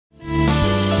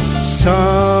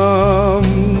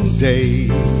Someday,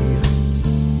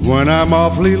 when I'm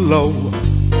awfully low,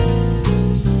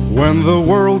 when the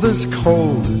world is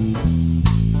cold,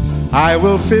 I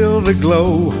will feel the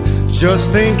glow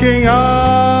just thinking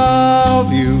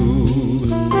of you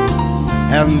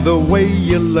and the way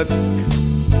you look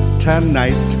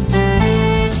tonight.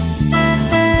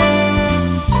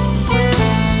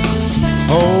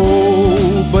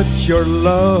 Oh, but you're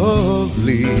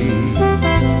lovely,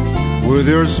 with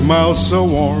your smile so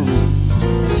warm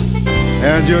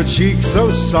and your cheeks so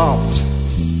soft.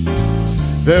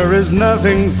 There is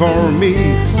nothing for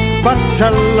me but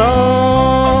to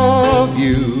love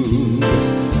you,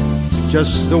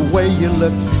 just the way you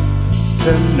look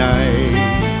tonight.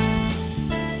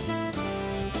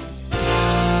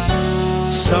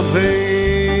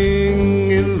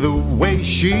 Something in the way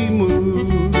she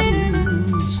moves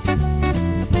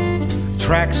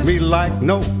attracts me like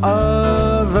no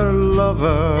other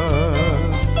lover.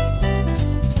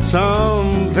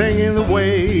 Something in the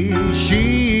way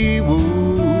she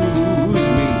woos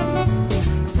me.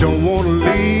 Don't want to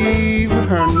leave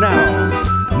her now.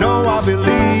 No, I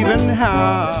believe in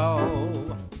how.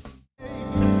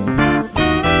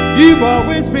 You've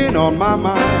always been on my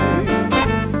mind.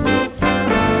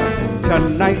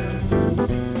 Tonight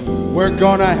we're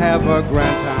gonna have a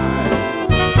grand time.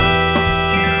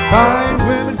 Fine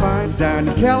women, fine down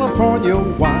in California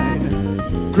wine,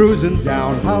 cruising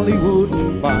down Hollywood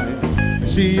and Vine.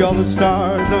 See all the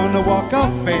stars on the Walk of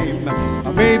Fame.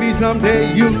 Or maybe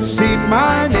someday you'll see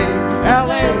my name.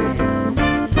 L.A.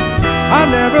 I'm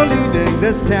never leaving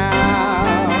this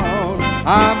town.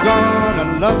 I'm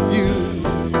gonna love you,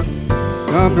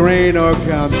 come rain or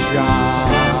come shine.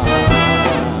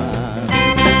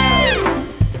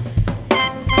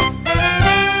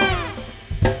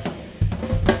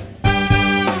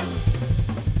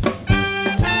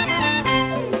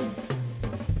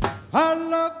 I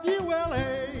love you,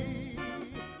 L.A.